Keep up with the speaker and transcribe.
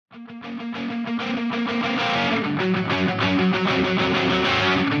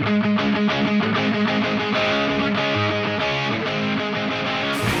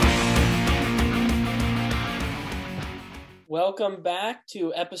Welcome back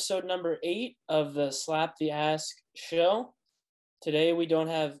to episode number 8 of the Slap the Ask show. Today we don't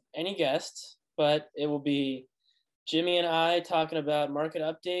have any guests, but it will be Jimmy and I talking about market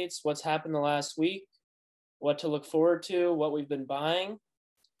updates, what's happened the last week, what to look forward to, what we've been buying,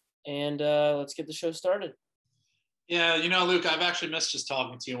 and let's get the show started. Yeah, Luke, I've actually missed just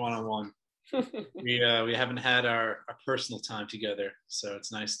talking to you one-on-one. We haven't had our personal time together, so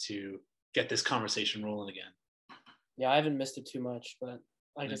it's nice to get this conversation rolling again. Yeah, I haven't missed it too much, but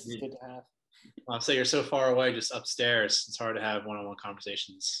I guess it's good to have. I'll say you're so far away, just upstairs. It's hard to have one-on-one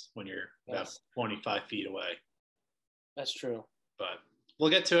conversations when you're about 25 feet away. That's true. But we'll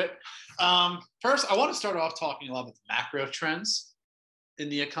get to it. First, I want to start off talking a lot about the macro trends in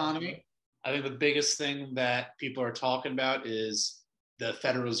the economy. I think the biggest thing that people are talking about is the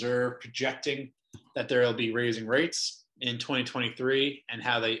Federal Reserve projecting that they'll be raising rates in 2023 and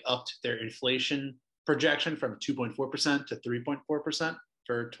how they upped their inflation projection from 2.4% to 3.4%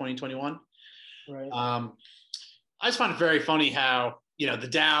 for 2021. Right. I just find it very funny how, the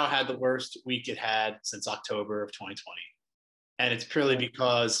Dow had the worst week it had since October of 2020. And it's purely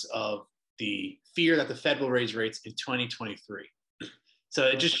because of the fear that the Fed will raise rates in 2023. So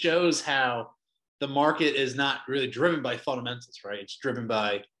it just shows how the market is not really driven by fundamentals, right? It's driven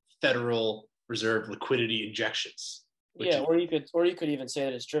by Federal Reserve liquidity injections. Or you could even say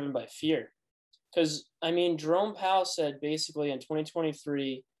that it's driven by fear. Because, Jerome Powell said basically in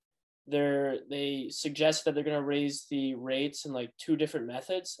 2023, they suggested that they're going to raise the rates in like 2 different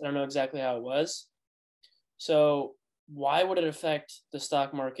methods. I don't know exactly how it was. So why would it affect the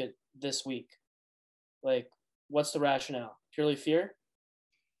stock market this week? Like, what's the rationale? Purely fear?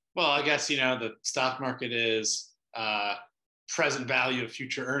 Well, I guess, the stock market is present value of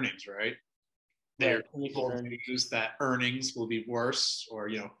future earnings, right? They're news that earnings will be worse, or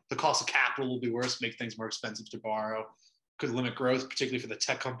the cost of capital will be worse, make things more expensive to borrow, could limit growth, particularly for the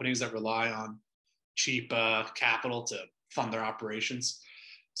tech companies that rely on cheap capital to fund their operations.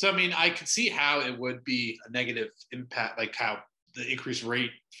 So, I could see how it would be a negative impact, like how the increased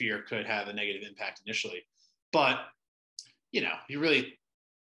rate fear could have a negative impact initially. But, you really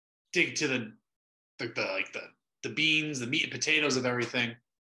dig to the beans, the meat and potatoes of everything.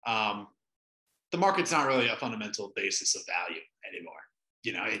 The market's not really a fundamental basis of value anymore.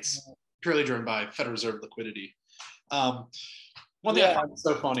 It's purely driven by Federal Reserve liquidity. One thing I find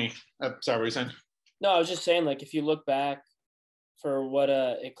so funny. Sorry, what were you saying? No, I was just saying, like, if you look back for what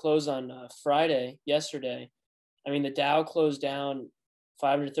it closed on yesterday, the Dow closed down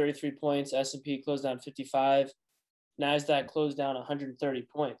 533 points, S&P closed down 55, NASDAQ closed down 130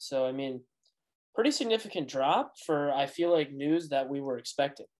 points. So, pretty significant drop for, I feel like, news that we were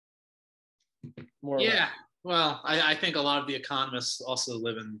expecting. Well, I think a lot of the economists also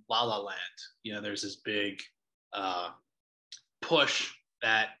live in la la land. There's this big push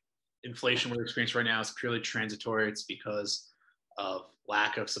that inflation we're experiencing right now is purely transitory. It's because of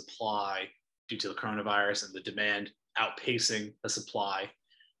lack of supply due to the coronavirus and the demand outpacing the supply,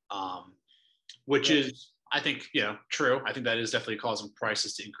 which is, I think, true. I think that is definitely causing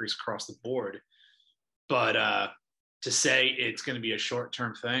prices to increase across the board. But to say it's going to be a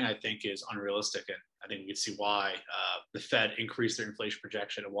short-term thing, I think is unrealistic. And I think we can see why the Fed increased their inflation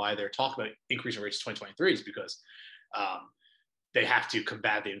projection and why they're talking about increasing rates in 2023 is because they have to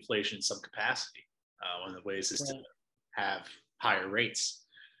combat the inflation in some capacity. One of the ways is to have higher rates.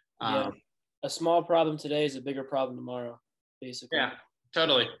 A small problem today is a bigger problem tomorrow, basically. Yeah,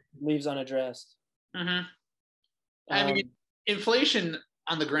 totally. Leaves unaddressed. Mm-hmm. Inflation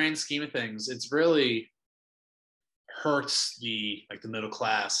on the grand scheme of things, it's really hurts the middle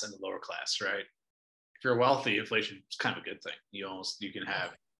class and the lower class, right? If you're wealthy, inflation is kind of a good thing. You can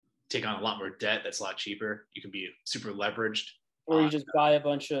take on a lot more debt that's a lot cheaper. You can be super leveraged. Or you just buy a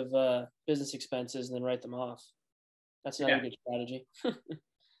bunch of business expenses and then write them off. That's another good strategy.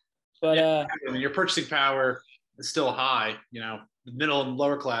 But your purchasing power is still high. The middle and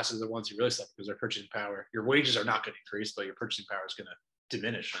lower classes are the ones who really suffer because their purchasing power. Your wages are not going to increase, but your purchasing power is going to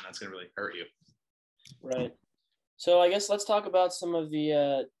diminish, and that's going to really hurt you. Right. So I guess let's talk about some of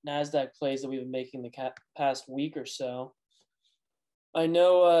the NASDAQ plays that we've been making the past week or so. I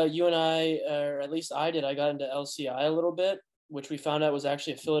know you and I, or at least I did, I got into LCI a little bit, which we found out was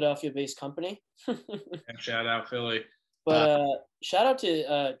actually a Philadelphia-based company. Shout out Philly. But shout out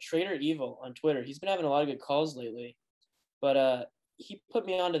to Trader Evil on Twitter. He's been having a lot of good calls lately. But he put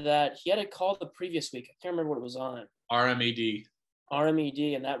me onto that. He had a call the previous week. I can't remember what it was on. RMED.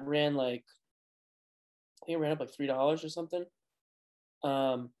 And that ran I think it ran up like $3 or something.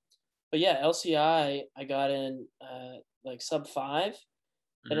 But yeah, LCI, I got in sub 5,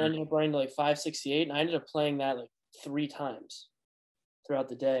 and ended up running to 568, and I ended up playing that 3 times throughout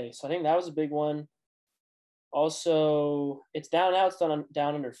the day. So I think that was a big one. Also, it's down now. It's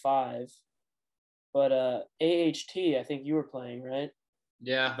down under 5. But AHT, I think you were playing, right?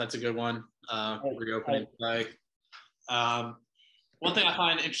 Yeah, that's a good one. Reopening play. One thing I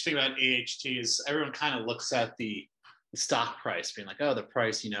find interesting about AHT is everyone kind of looks at the stock price, being like, oh, the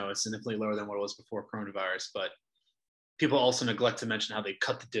price, is significantly lower than what it was before coronavirus. But people also neglect to mention how they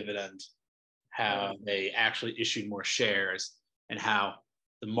cut the dividend, how they actually issued more shares, and how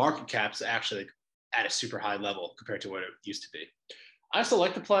the market cap's actually at a super high level compared to what it used to be. I still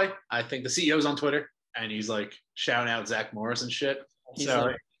like the play. I think the CEO's on Twitter and he's like shouting out Zach Morris and shit.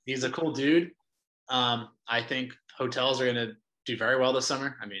 He's a cool dude. I think hotels are going to do very well this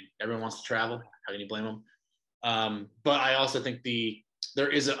summer. I mean, everyone wants to travel. How can you blame them? But I also think there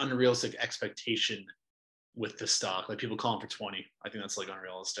is an unrealistic expectation with the stock. Like people calling for 20. I think that's like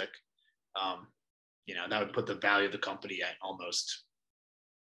unrealistic. That would put the value of the company at almost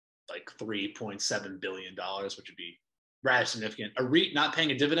like $3.7 billion, which would be rather significant. A REIT not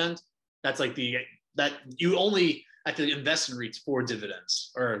paying a dividend, that's like that you only have to invest in REITs for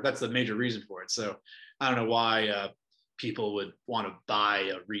dividends, or that's the major reason for it. So I don't know why people would want to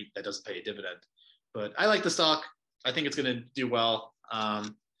buy a REIT that doesn't pay a dividend. But I like the stock. I think it's going to do well. I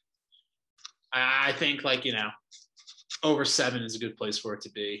think over 7 is a good place for it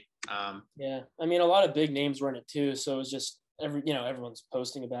to be. Yeah, I mean, a lot of big names were in it too, so it's just everyone's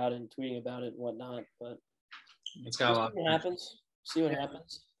posting about it and tweeting about it and whatnot. But it's got a lot. See what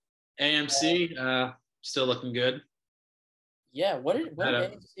happens. AMC still looking good. Yeah, what did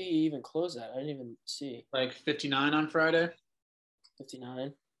AMC even close at? I didn't even see. Like 59 on Friday.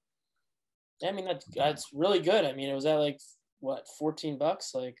 59. Yeah, I mean that's really good. I mean, it was at like what, $14?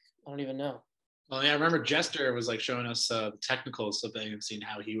 Like I don't even know. Well, yeah, I remember Jester was like showing us the technicals of AMC and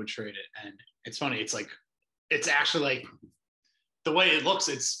how he would trade it, and it's funny. It's actually like the way it looks.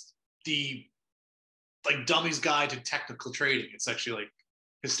 It's the like dummy's guide to technical trading. It's actually like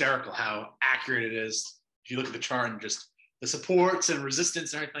hysterical how accurate it is. If you look at the chart and just the supports and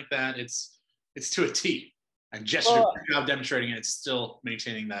resistance and everything like that, it's to a T. And Jester did a good job demonstrating it. It's still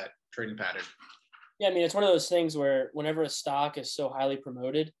maintaining that trading pattern. Yeah, I mean, it's one of those things where whenever a stock is so highly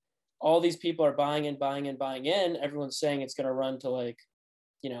promoted, all these people are buying in. Everyone's saying it's going to run to like,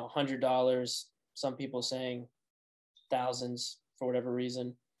 $100. Some people saying thousands for whatever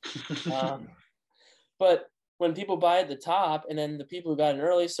reason. But when people buy at the top and then the people who got in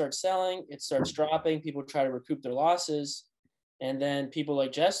early start selling, it starts dropping. People try to recoup their losses. And then people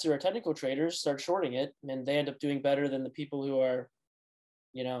like Jester or technical traders start shorting it, and they end up doing better than the people who are,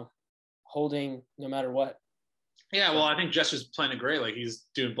 holding no matter what. Yeah, well, I think Jester's playing it great. Like he's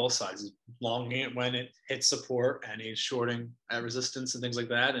doing both sides. He's longing it when it hits support, and he's shorting at resistance and things like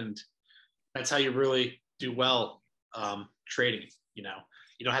that. And that's how you really do well trading. You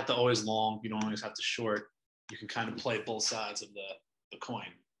don't have to always long. You don't always have to short. You can kind of play both sides of the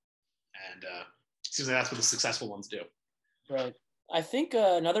coin, and it seems like that's what the successful ones do. Right. I think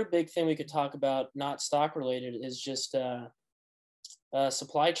another big thing we could talk about, not stock related, is just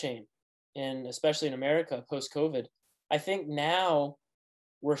supply chain, and especially in America post-COVID. I think now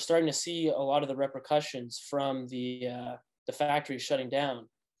we're starting to see a lot of the repercussions from the factories shutting down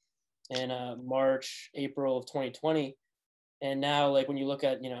in March, April of 2020. And now, like when you look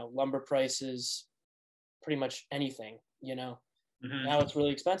at, lumber prices, pretty much anything, now it's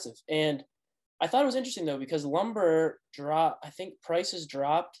really expensive. And I thought it was interesting though, because lumber dropped, I think prices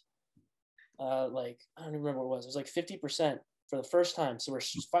dropped like, I don't even remember what it was. It was like 50% for the first time. So we're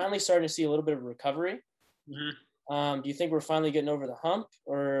finally starting to see a little bit of recovery. Do you think we're finally getting over the hump,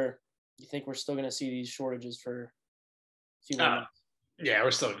 or do you think we're still going to see these shortages for a few more months? Yeah, we're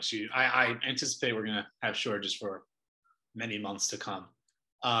still going to see. I anticipate we're going to have shortages for many months to come.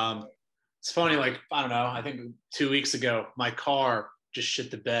 It's funny, like, I don't know, I think 2 weeks ago, my car just shit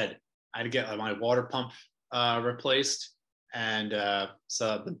the bed. I had to get my water pump replaced, and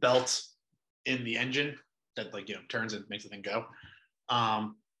so the belt in the engine that turns and makes the thing go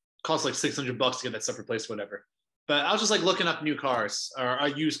costs like $600 to get that stuff replaced, whatever. But I was just like looking up new cars or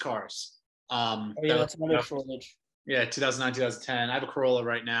used cars. That's another shortage. Yeah, 2009, 2010. I have a Corolla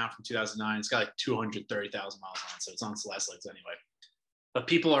right now from 2009. It's got like 230,000 miles on it, so it's on its last legs anyway. But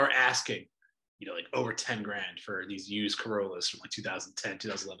people are asking, like over 10 grand for these used Corollas from like 2010,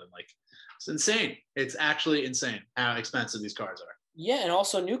 2011. Like, it's insane. It's actually insane how expensive these cars are. Yeah, and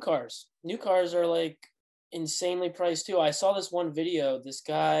also new cars. New cars are like insanely priced too. I saw this one video. This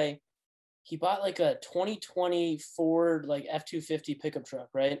guy, he bought like a 2020 Ford like F-250 pickup truck,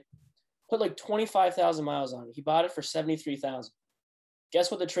 right? Put like 25,000 miles on it. He bought it for 73,000.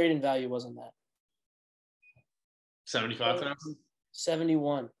 Guess what the trade-in value was on that? $75,000.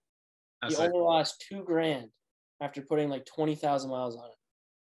 71. He only lost $2,000 after putting like 20,000 miles on it.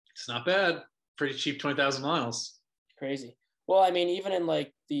 It's not bad. Pretty cheap, 20,000 miles. Crazy. Well, I mean, even in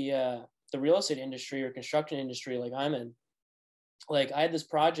like the real estate industry or construction industry, like I'm in, like I had this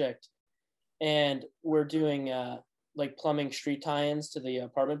project, and we're doing like plumbing street tie-ins to the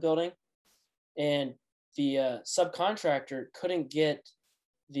apartment building, and the subcontractor couldn't get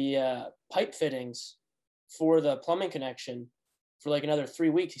the pipe fittings for the plumbing connection for like another 3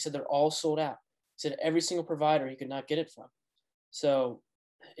 weeks. He said they're all sold out. He said every single provider he could not get it from. So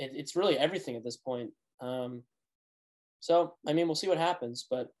it's really everything at this point. So, I mean, we'll see what happens,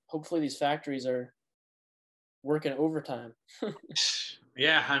 but hopefully these factories are working overtime.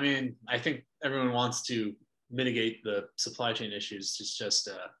 Yeah, I mean, I think everyone wants to mitigate the supply chain issues. It's just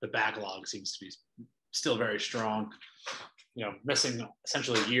the backlog seems to be still very strong. You know, missing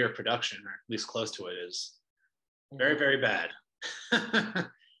essentially a year of production, or at least close to it, is very, very bad,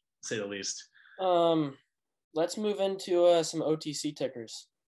 to say the least. Let's move into some OTC tickers.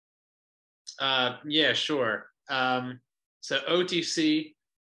 Yeah, sure. So OTC,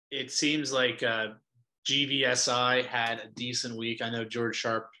 it seems like GVSI had a decent week. I know George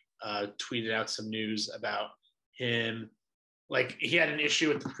Sharp tweeted out some news about him. Like, he had an issue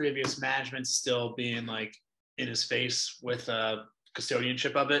with the previous management still being like in his face with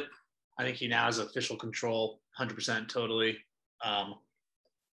custodianship of it. I think he now has official control 100% totally.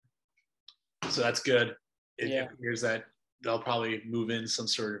 So that's good. It appears that they'll probably move in some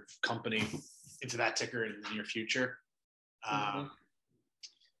sort of company into that ticker in the near future.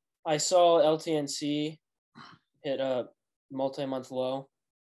 I saw LTNC hit a multi-month low.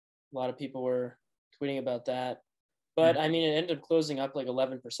 A lot of people were tweeting about that. But, I mean, it ended up closing up like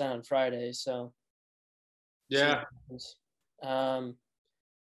 11% on Friday, so. Yeah.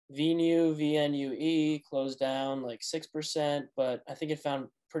 VNUE closed down like 6%, but I think it found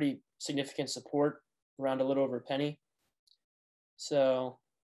pretty significant support around a little over a penny. So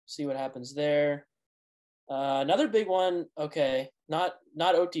see what happens there. Another big one, okay, not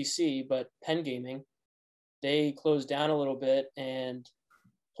OTC, but Penn Gaming. They closed down a little bit, and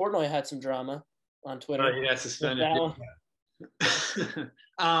Portnoy had some drama on Twitter. Oh, yeah, suspended.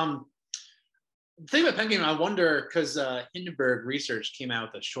 The thing about Penn Gaming, I wonder, because Hindenburg Research came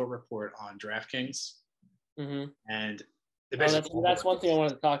out with a short report on DraftKings, and that's one thing I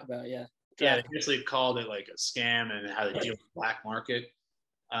wanted to talk about. Yeah, yeah, they basically called it like a scam and how they deal with the black market.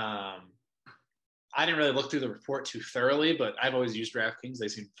 I didn't really look through the report too thoroughly, but I've always used DraftKings. They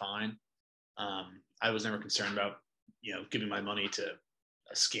seem fine. I was never concerned about, giving my money to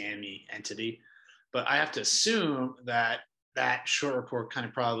a scammy entity. But I have to assume that short report kind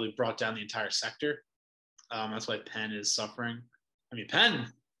of probably brought down the entire sector. That's why Penn is suffering. I mean, Penn,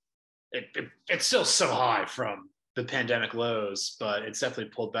 it's still so high from the pandemic lows, but it's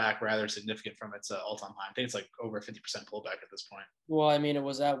definitely pulled back rather significant from its all-time high. I think it's like over a 50% pullback at this point. Well, I mean, it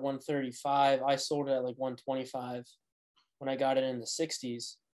was at 135. I sold it at like 125 when I got it in the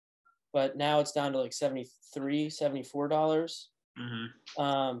 60s, but now it's down to like $73, $74.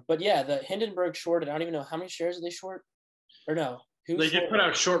 But yeah, the Hindenburg shorted. I don't even know how many shares did they short, or no? They did put out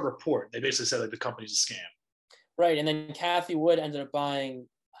a short report. They basically said like the company's a scam. Right, and then Cathie Wood ended up buying,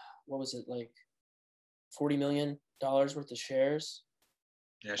 what was it, like $40 million worth of shares.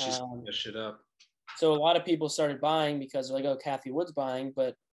 Yeah, she's putting this shit up. So a lot of people started buying because they're like, oh, Cathie Wood's buying.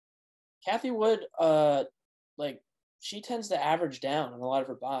 But Cathie Wood, she tends to average down on a lot of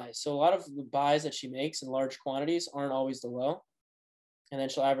her buys. So a lot of the buys that she makes in large quantities aren't always the low. And then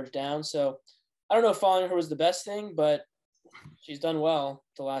she'll average down. So I don't know if following her was the best thing, but she's done well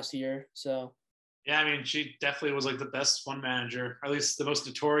the last year. So. Yeah, I mean, she definitely was like the best fund manager, or at least the most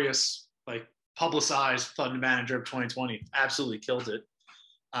notorious, like, publicized fund manager of 2020. Absolutely killed it.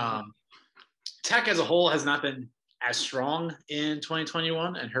 Tech as a whole has not been as strong in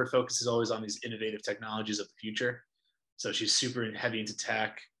 2021, and her focus is always on these innovative technologies of the future. So she's super heavy into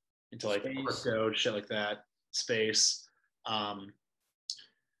tech, into like crypto, shit like that, space.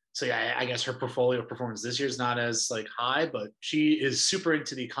 So yeah, I guess her portfolio performance this year is not as like high, but she is super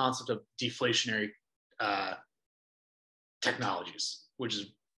into the concept of deflationary technologies, which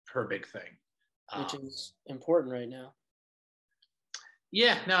is her big thing. Which is important right now.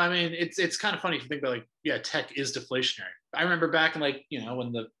 Yeah, no, I mean, it's kind of funny if you think about, like, yeah, tech is deflationary. I remember back in, like,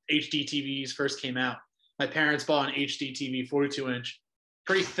 when the HD TVs first came out, my parents bought an HD TV, 42-inch,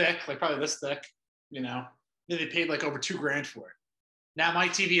 pretty thick, like probably this thick, Then they paid like over $2,000 for it. Now my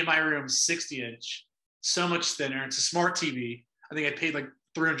TV in my room is 60-inch, so much thinner. It's a smart TV. I think I paid like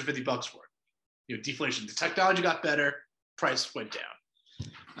 $350 for it. Deflation. The technology got better, price went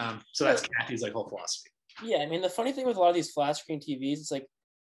down. So that's Cathie's like whole philosophy. Yeah, I mean, the funny thing with a lot of these flat screen TVs, it's like,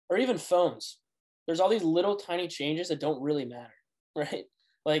 or even phones, there's all these little tiny changes that don't really matter, right?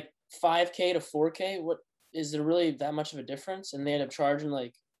 Like 5K to 4K, what is there really that much of a difference? And they end up charging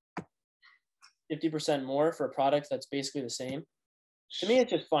like 50% more for a product that's basically the same. To me,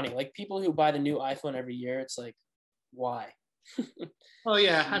 it's just funny. Like people who buy the new iPhone every year, it's like, why? Well,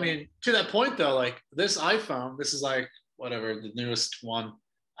 yeah. I mean, to that point though, like this iPhone, this is like whatever the newest one.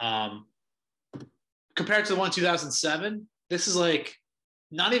 Um, Compared to the one 2007, this is like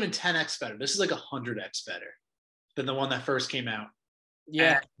not even 10x better. This is like 100x better than the one that first came out.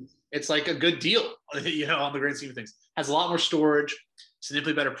 Yeah. And it's like a good deal, on the grand scheme of things. Has a lot more storage,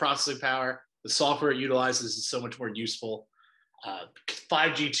 significantly better processing power. The software it utilizes is so much more useful.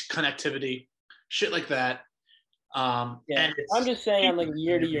 5G connectivity, shit like that. Yeah. And I'm just saying on like a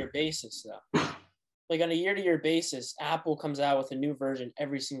year-to-year basis, though. Like on a year-to-year basis, Apple comes out with a new version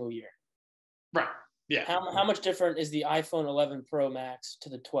every single year. Right. Yeah. How much different is the iPhone 11 Pro Max to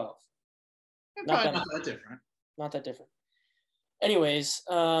the 12? Probably not that different. Not that different. Anyways,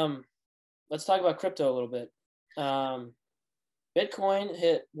 let's talk about crypto a little bit. Bitcoin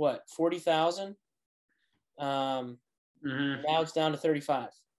hit what, 40,000? Now it's down to 35.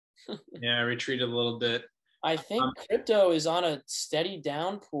 Yeah, retreated a little bit. I think crypto is on a steady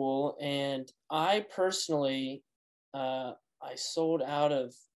downpool, and I personally, I sold out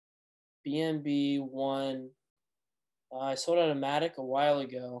of BNB1. I sold out of Matic a while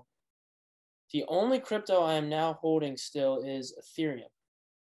ago. The only crypto I am now holding still is Ethereum.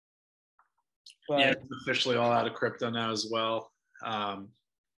 But, yeah, it's officially all out of crypto now as well.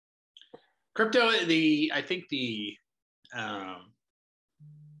 Crypto, I think the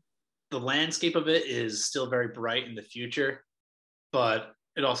landscape of it is still very bright in the future, but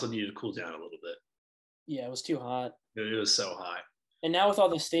it also needed to cool down a little bit. Yeah, it was too hot. It was so high. And now with all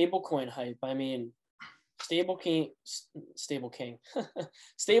the stablecoin hype, I mean, stablecoin.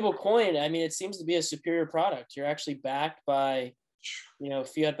 I mean, it seems to be a superior product. You're actually backed by,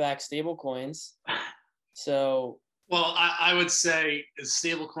 fiat-backed stablecoins. So. Well, I would say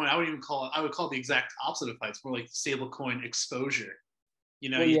stablecoin. I would even call it. I would call it the exact opposite of fight. It's more like stablecoin exposure.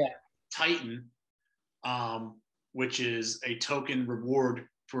 Titan, which is a token reward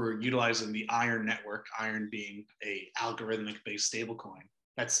for utilizing the Iron network, Iron being a algorithmic-based stablecoin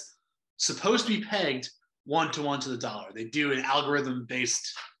that's supposed to be pegged 1-to-1 to the dollar. They do an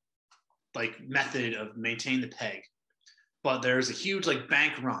algorithm-based method of maintain the peg, but there's a huge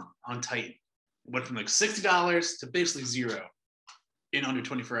bank run on Titan. It went from $60 to basically zero in under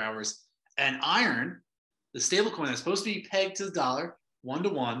 24 hours. And Iron, the stablecoin that's supposed to be pegged to the dollar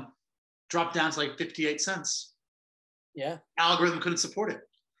 1-to-1, dropped down to 58 cents. Yeah. Algorithm couldn't support it.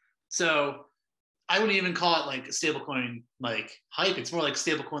 So I wouldn't even call it a stablecoin hype. It's more like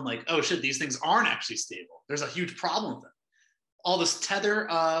stablecoin oh shit, these things aren't actually stable. There's a huge problem with them. All this Tether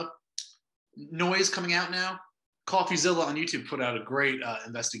noise coming out now. CoffeeZilla on YouTube put out a great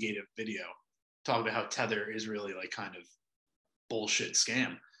investigative video talking about how Tether is really kind of bullshit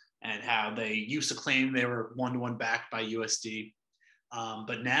scam, and how they used to claim they were 1-to-1 backed by USD.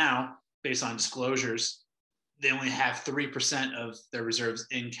 But now, based on disclosures, they only have 3% of their reserves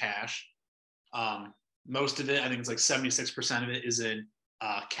in cash. Most of it, I think it's 76% of it, is in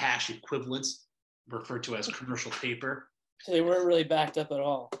cash equivalents, referred to as commercial paper. So they weren't really backed up at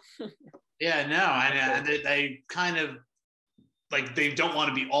all. Yeah, no, and they kind of they don't want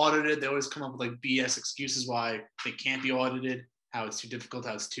to be audited. They always come up with BS excuses why they can't be audited, how it's too difficult,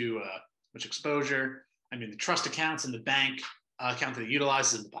 how it's too much exposure. I mean, the trust accounts and the bank account that it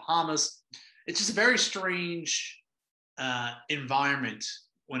utilizes in the Bahamas. It's just a very strange environment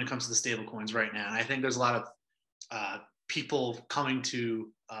when it comes to the stable coins right now. And I think there's a lot of people coming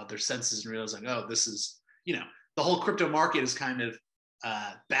to their senses and realizing, oh, this is, the whole crypto market is kind of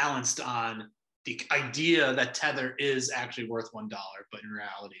balanced on the idea that Tether is actually worth $1, but in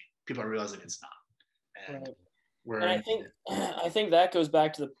reality, people are realizing it's not. And I think that goes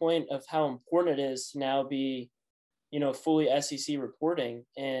back to the point of how important it is to now be, fully SEC reporting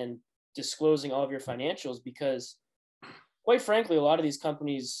and disclosing all of your financials, because quite frankly, a lot of these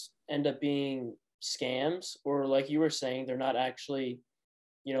companies end up being scams, or like you were saying, they're not actually,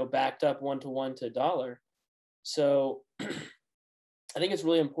 backed up 1-to-1 to dollar. So I think it's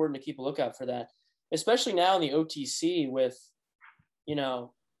really important to keep a lookout for that, especially now in the OTC with,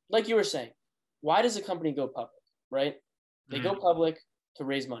 like you were saying, why does a company go public, right? They go public to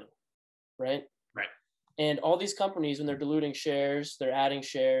raise money, right? Right. And all these companies, when they're diluting shares, they're adding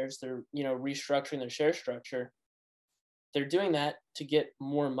shares, they're, restructuring their share structure, they're doing that to get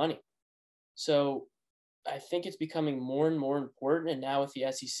more money. So I think it's becoming more and more important. And now with the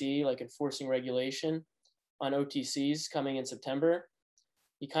SEC, enforcing regulation, on OTCs coming in September,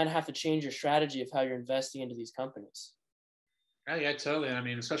 you kind of have to change your strategy of how you're investing into these companies. Yeah, totally. I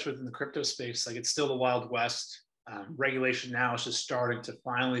mean, especially within the crypto space, like it's still the Wild West. Regulation now is just starting to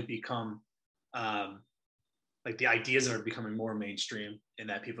finally become like the ideas are becoming more mainstream, in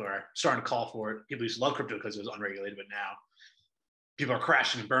that people are starting to call for it. People used to love crypto because it was unregulated, but now people are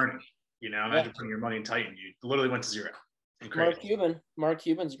crashing and burning. Imagine putting your money in Titan, you literally went to zero. Mark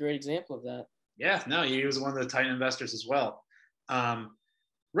Cuban's a great example of that. Yeah, no, he was one of the Titan investors as well.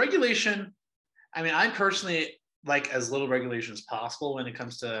 Regulation, I mean, I personally like as little regulation as possible when it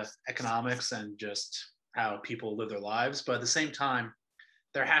comes to economics and just how people live their lives. But at the same time,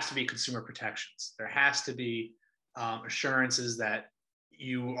 there has to be consumer protections. There has to be assurances that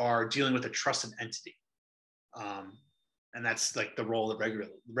you are dealing with a trusted entity. And that's like the role of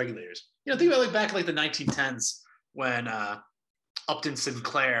regulators. Think about like back in like the 1910s when Upton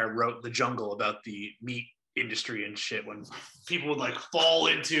Sinclair wrote The Jungle about the meat industry and shit, when people would like fall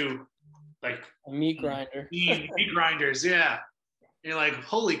into like a meat grinder. meat grinders, yeah. You're like,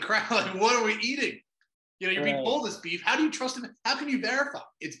 holy crap, like what are we eating? You're being told it's beef. How do you trust it? How can you verify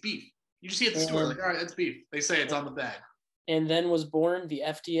it's beef? You just see it at the store, like, all right, that's beef. They say it's on the bag. And then was born the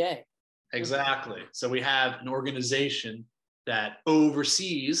FDA. Exactly. So we have an organization that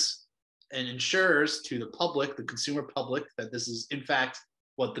oversees and ensures to the public, the consumer public, that this is in fact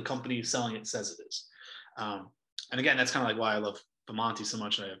what the company selling it says it is. And again, that's kind of like why I love Vimonte so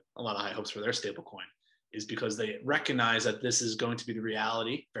much. I have a lot of high hopes for their stablecoin, is because they recognize that this is going to be the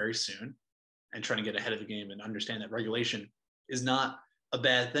reality very soon, and trying to get ahead of the game and understand that regulation is not a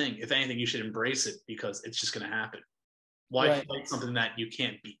bad thing. If anything, you should embrace it because it's just going to happen. Why fight something that you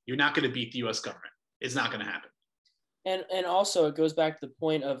can't beat? You're not going to beat the U.S. government. It's not going to happen. And also it goes back to the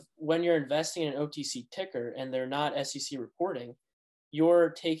point of when you're investing in an OTC ticker and they're not SEC reporting,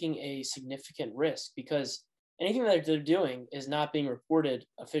 you're taking a significant risk because anything that they're doing is not being reported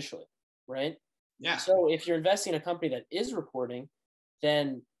officially, right? Yeah. So if you're investing in a company that is reporting,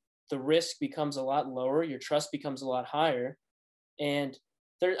 then the risk becomes a lot lower, your trust becomes a lot higher, and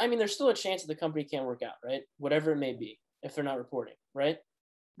there's still a chance that the company can't work out, right? Whatever it may be, if they're not reporting, right?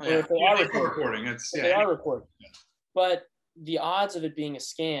 Or if they are reporting, they are reporting. Yeah. But the odds of it being a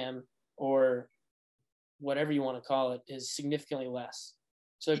scam or whatever you want to call it is significantly less.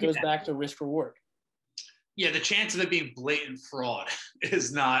 So it goes back to risk reward. Yeah, the chance of it being blatant fraud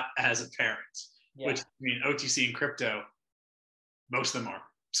is not as apparent. Yeah. Which, I mean, OTC and crypto, most of them are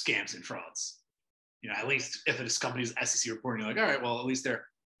scams and frauds. At least if it's company's SEC reporting, you're like, all right, well, at least they're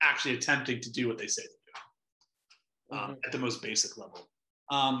actually attempting to do what they say they're doing at the most basic level.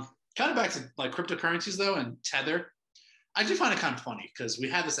 Kind of back to like cryptocurrencies though, and Tether. I do find it kind of funny because we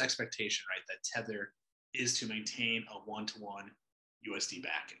had this expectation, right, that Tether is to maintain a one-to-one USD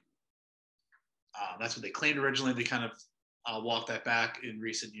backing. That's what they claimed originally. They kind of walked that back in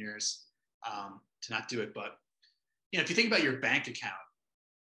recent years to not do it. But if you think about your bank account,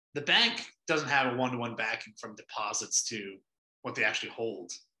 the bank doesn't have a one-to-one backing from deposits to what they actually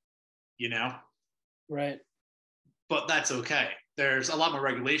hold, Right. But that's okay. There's a lot more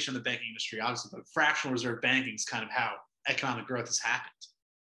regulation in the banking industry, obviously, but fractional reserve banking is kind of how economic growth has happened.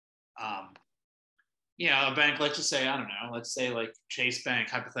 A bank, let's just say, I don't know, let's say like Chase Bank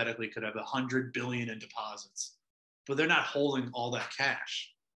hypothetically could have $100 billion in deposits, but they're not holding all that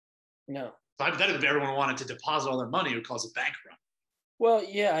cash. No. So hypothetically, if everyone wanted to deposit all their money, it would cause a bank run. Well,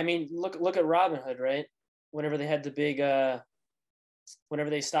 yeah, I mean, look at Robinhood, right? Whenever they had the big, whenever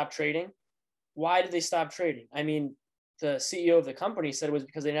they stopped trading, why did they stop trading? I mean, the CEO of the company said it was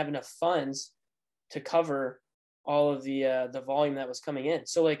because they didn't have enough funds to cover all of the volume that was coming in.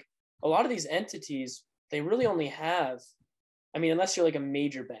 So like a lot of these entities, they really only have, I mean, unless you're like a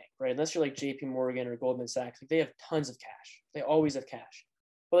major bank, right? Unless you're like JP Morgan or Goldman Sachs, like they have tons of cash. They always have cash.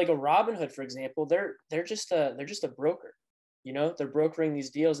 But like a Robinhood, for example, they're just a broker. They're brokering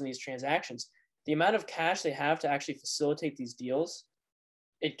these deals and these transactions. The amount of cash they have to actually facilitate these deals,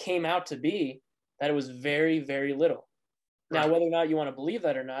 it came out to be that it was very, very little. Right. Now, whether or not you want to believe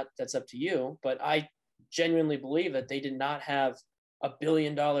that or not, that's up to you. But I genuinely believe that they did not have $1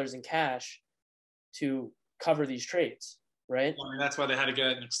 billion in cash to cover these trades, right? Well, I mean, that's why they had to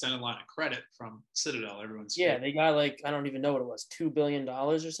get an extended line of credit from Citadel. Everyone's they got like, I don't even know what it was, $2 billion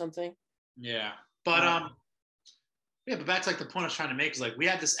or something. Yeah, but but back to like the point I was trying to make is like we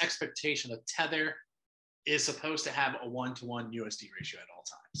had this expectation that Tether is supposed to have a 1-to-1 USD ratio at all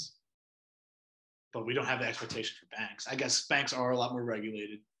times, but we don't have the expectation for banks. I guess banks are a lot more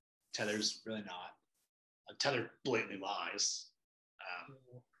regulated. Tether's really not. Tether blatantly lies.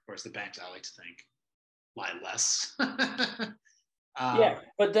 Of course, the banks, I like to think, lie less. Yeah,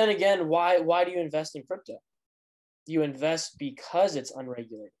 but then again, why do you invest in crypto? you invest because it's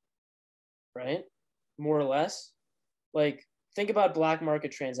unregulated, right? More or less. Like, think about black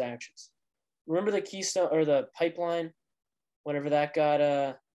market transactions. Remember the Keystone or the pipeline, whenever that got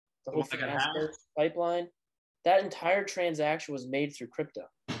the whole pipeline? That entire transaction was made through crypto.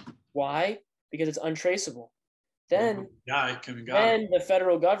 Why? Because it's untraceable. Then the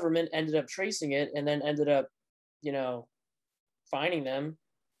federal government ended up tracing it and then ended up, fining them.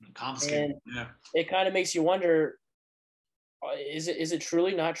 Confiscating. Yeah. It kind of makes you wonder, is it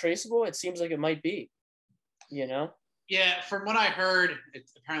truly not traceable? It seems like it might be, Yeah, from what I heard,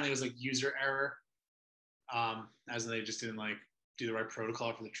 apparently it was like user error, as in they just didn't like do the right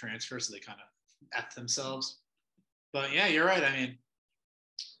protocol for the transfer, so they kind of effed themselves. But yeah, you're right. I mean,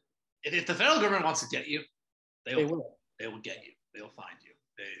 if the federal government wants to get you, they will. They will get you. They'll find you.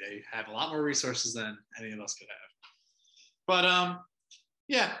 They have a lot more resources than any of us could have. But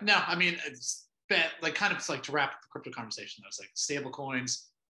yeah, no, I mean, it's bad, like kind of like to wrap up the crypto conversation. It's like stable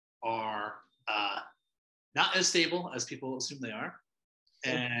coins are not as stable as people assume they are,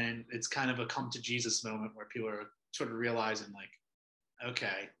 and it's kind of a come to Jesus moment where people are sort of realizing like,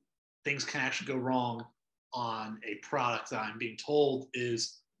 okay, things can actually go wrong on a product that I'm being told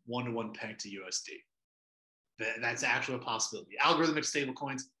is one-to-one pegged to USD. That's actually a possibility. Algorithmic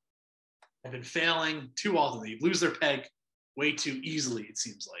stablecoins have been failing too often. They lose their peg way too easily, it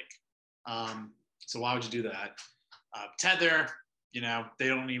seems like. So why would you do that? Tether, they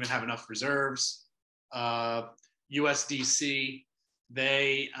don't even have enough reserves. USDC,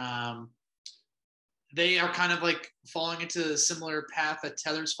 they are kind of like falling into a similar path that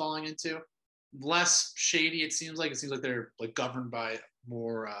Tether's falling into. Less shady, it seems like. It seems like they're like governed by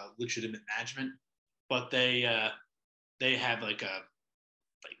more legitimate management, but they have like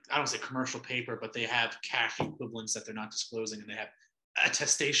I don't say commercial paper, but they have cash equivalents that they're not disclosing, and they have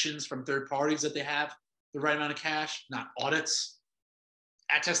attestations from third parties that they have the right amount of cash, not audits.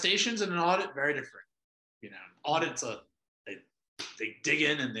 Attestations and an audit, very different. Audits, they dig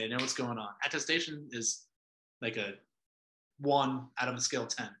in and they know what's going on. Attestation is like a 1 out of a scale of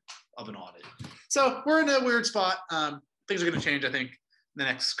 10 of an audit. So we're in a weird spot. Things are going to change, I think, in the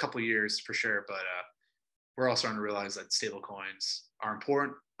next couple of years for sure. But we're all starting to realize that stable coins are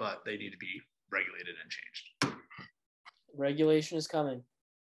important, but they need to be regulated and changed. Regulation is coming.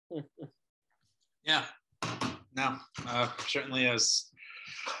 Yeah. No, certainly is.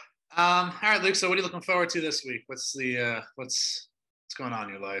 All right, Luke. So, what are you looking forward to this week? What's going on in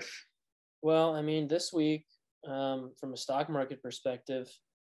your life? Well, I mean, this week, from a stock market perspective,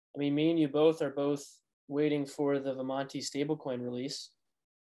 I mean, me and you both are waiting for the Vimonte stablecoin release,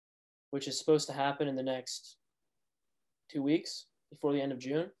 which is supposed to happen in the next 2 weeks before the end of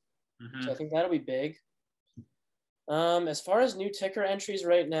June. Mm-hmm. So I think that'll be big. As far as new ticker entries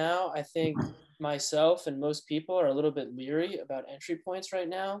right now, I think myself and most people are a little bit leery about entry points right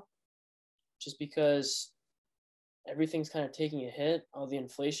now, just because everything's kind of taking a hit, all the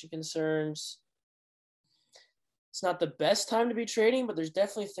inflation concerns. It's not the best time to be trading, but there's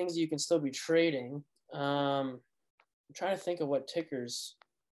definitely things you can still be trading. I'm trying to think of what tickers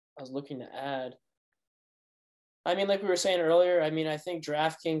I was looking to add. I mean, like we were saying earlier, I mean, I think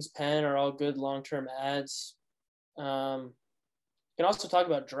DraftKings, Penn are all good long-term ads. You can also talk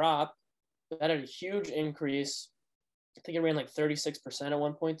about Drop. That had a huge increase. I think it ran like 36% at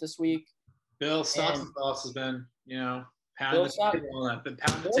one point this week. Bill Stocks and Thoughts has been, Bill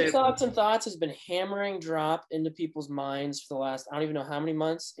Stocks and Thoughts has been hammering Drop into people's minds for the last, I don't even know how many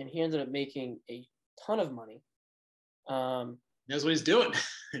months, and he ended up making a ton of money. Knows what he's doing.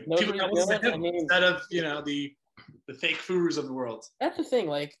 People instead of, the fake furus of the world. That's the thing.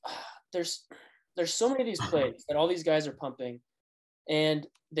 Like, there's so many of these plays that all these guys are pumping, and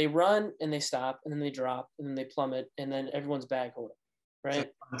they run and they stop and then they drop and then they plummet and then everyone's bag holding, right? Is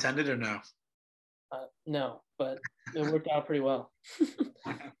that intended or no? No, but it worked out pretty well.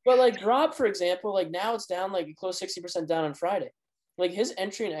 But like Drop, for example, like now it's down like close 60% down on Friday. Like his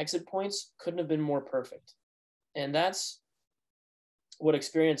entry and exit points couldn't have been more perfect. And that's what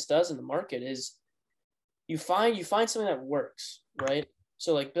experience does in the market is you find something that works, right?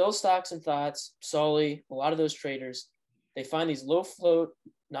 So like Bill Stocks and Thoughts, Sully, a lot of those traders, they find these low float,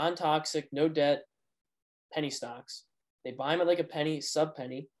 non-toxic, no debt penny stocks. They buy them at like a penny, sub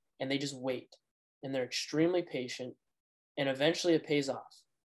penny, and they just wait. And they're extremely patient, and eventually it pays off.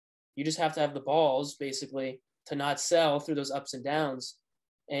 You just have to have the balls, basically, to not sell through those ups and downs.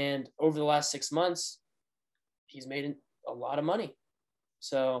 And over the last 6 months, he's made a lot of money.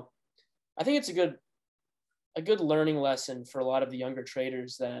 So I think it's a good learning lesson for a lot of the younger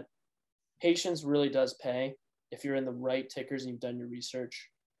traders that patience really does pay if you're in the right tickers and you've done your research.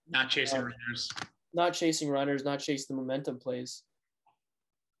 Not chasing rumors. not chasing runners, not chasing the momentum plays.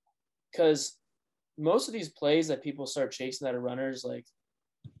 Because most of these plays that people start chasing that are runners, like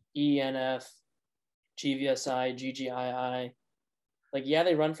ENF, GVSI, GGII, like, yeah,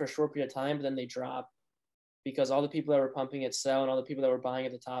 they run for a short period of time, but then they drop because all the people that were pumping it sell, and all the people that were buying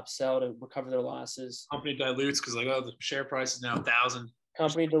at the top sell to recover their losses. Company dilutes because like, oh, the share price is now 1,000.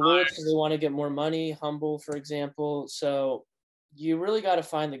 Company dilutes because they want to get more money. Humble, for example. So you really got to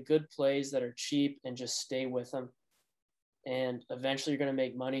find the good plays that are cheap and just stay with them. And eventually you're going to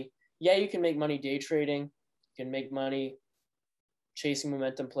make money. Yeah, you can make money day trading. You can make money chasing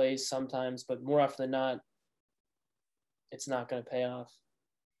momentum plays sometimes, but more often than not, it's not going to pay off.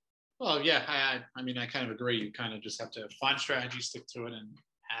 Well, yeah, I mean, I kind of agree. You kind of just have to find strategy, stick to it, and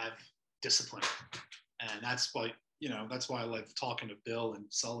have discipline. And that's why, that's why I like talking to Bill and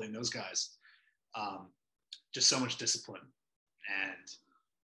Sully and those guys. Just so much discipline. And,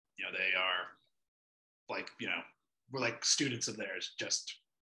 they are like, we're like students of theirs. Just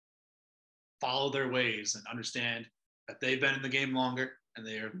follow their ways and understand that they've been in the game longer and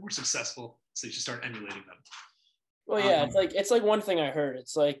they are more successful. So you should start emulating them. Well, yeah, it's like one thing I heard.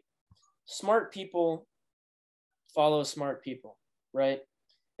 It's like smart people follow smart people, right?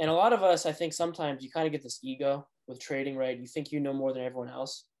 And a lot of us, I think sometimes you kind of get this ego with trading, right? You think you know more than everyone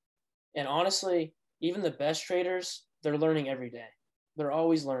else. And honestly, even the best traders, they're learning every day. They're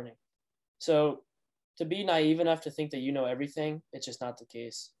always learning. So to be naive enough to think that you know everything, it's just not the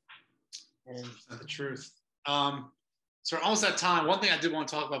case. And that's the truth. So we're almost at time. One thing I did want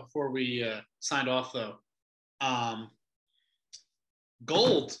to talk about before we signed off, though.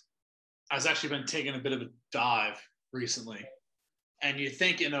 Gold has actually been taking a bit of a dive recently. And you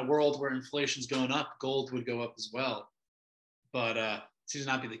think in a world where inflation's going up, gold would go up as well. But it seems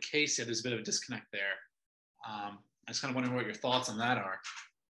to not be the case yet. There's a bit of a disconnect there. I was kind of wondering what your thoughts on that are.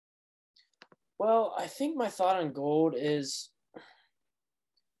 Well, I think my thought on gold is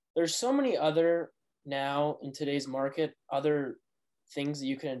there's so many other now in today's market, other things that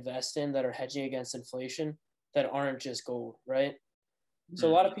you can invest in that are hedging against inflation that aren't just gold, right? Mm-hmm. So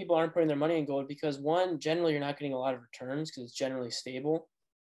a lot of people aren't putting their money in gold because, one, generally you're not getting a lot of returns because it's generally stable.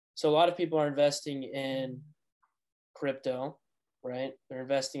 So a lot of people are investing in crypto, right? They're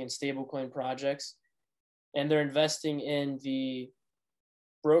investing in stablecoin projects, and they're investing in the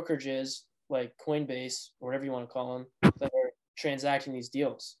brokerages like Coinbase or whatever you want to call them that are transacting these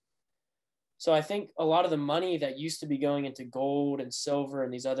deals. So I think a lot of the money that used to be going into gold and silver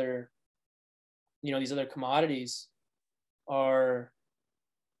and these other commodities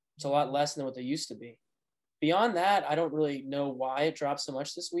it's a lot less than what they used to be. Beyond that, I don't really know why it dropped so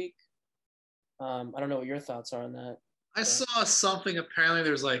much this week. I don't know what your thoughts are on that. I saw something. Apparently,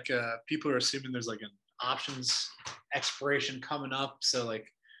 there's like people are assuming there's like an options expiration coming up. So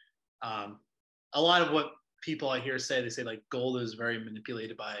like a lot of what people I hear say, they say like gold is very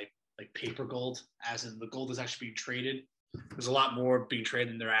manipulated by like paper gold, as in the gold is actually being traded. There's a lot more being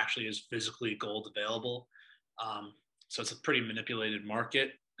traded than there actually is physically gold available. So it's a pretty manipulated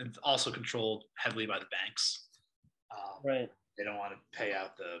market and also controlled heavily by the banks. Right. They don't want to pay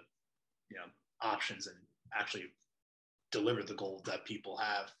out the, options and actually deliver the gold that people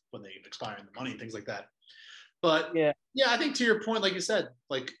have when they expire in the money and things like that. But yeah, I think to your point, like you said,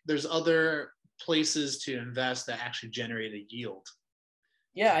 like there's other places to invest that actually generate a yield.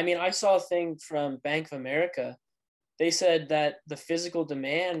 Yeah, I mean, I saw a thing from Bank of America. They said that the physical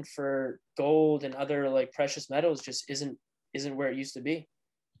demand for gold and other like precious metals just isn't where it used to be.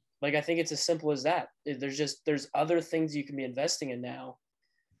 Like, I think it's as simple as that. There's other things you can be investing in now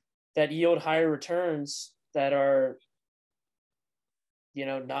that yield higher returns that are,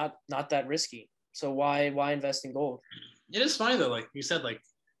 not that risky. So why invest in gold? It is funny though, like you said, like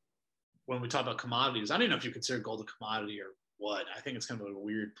when we talk about commodities, I don't even know if you consider gold a commodity or what. I think it's kind of a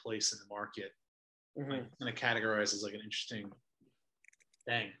weird place in the market. Mm-hmm. Like, kind of categorized as like an interesting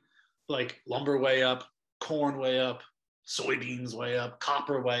thing. Like lumber way up, corn way up, soybeans way up,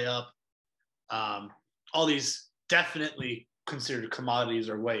 copper way up. All these definitely considered commodities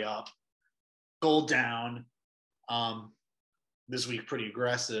are way up. Gold down. This week pretty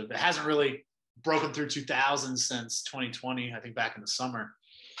aggressive. It hasn't really broken through 2,000 since 2020, I think back in the summer.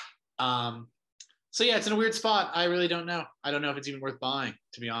 So yeah, it's in a weird spot. I really don't know. I don't know if it's even worth buying,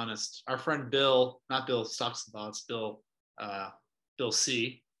 to be honest. Our friend Bill, not Bill Stocks and Thoughts, Bill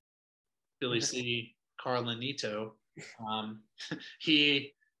C, Billy C, Carlinito.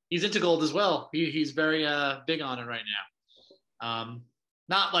 He's into gold as well. He's very big on it right now.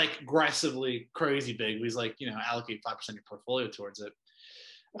 Not like aggressively crazy big. He's like, allocate 5% of your portfolio towards it.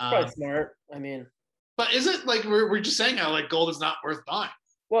 That's probably smart. I mean, but is it like we're just saying how like gold is not worth buying?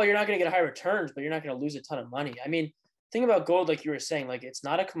 Well, you're not going to get high returns, but you're not going to lose a ton of money. I mean, think about gold, like you were saying, like it's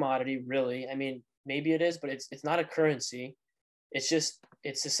not a commodity, really. I mean, maybe it is, but it's not a currency. It's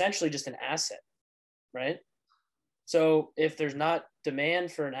essentially just an asset, right? So if there's not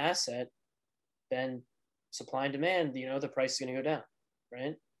demand for an asset, then supply and demand, the price is going to go down,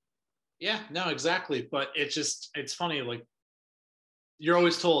 right? Yeah, no, exactly. But it's funny. Like you're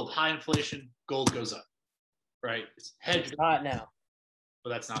always told, high inflation, gold goes up, right? It's not now. But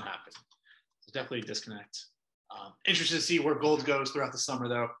that's not happening. So definitely a disconnect. Interested to see where gold goes throughout the summer,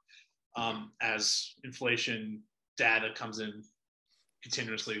 though, as inflation data comes in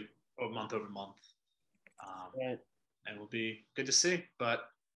continuously month over month. Right. And it will be good to see. But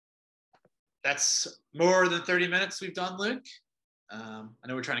that's more than 30 minutes we've done, Luke. I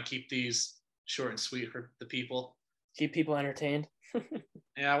know we're trying to keep these short and sweet for the people. Keep people entertained.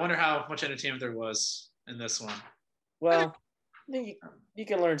 Yeah, I wonder how much entertainment there was in this one. Well, you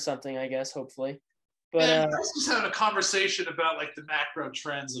can learn something, I guess, hopefully. But I was just having a conversation about like the macro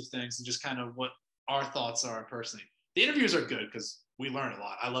trends of things and just kind of what our thoughts are personally. The interviews are good because we learn a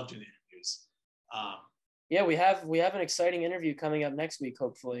lot. I love doing the interviews. Yeah, we have an exciting interview coming up next week,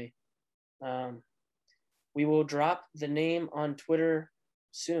 hopefully. We will drop the name on Twitter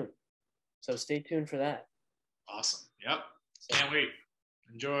soon. So stay tuned for that. Awesome. Yep. Can't wait.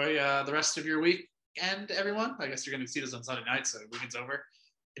 Enjoy the rest of your week. And everyone, I guess you're going to see this on Sunday night, so the weekend's over.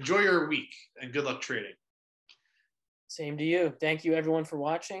 Enjoy your week and good luck trading. Same to you. Thank you, everyone, for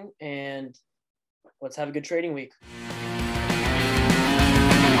watching, and let's have a good trading week.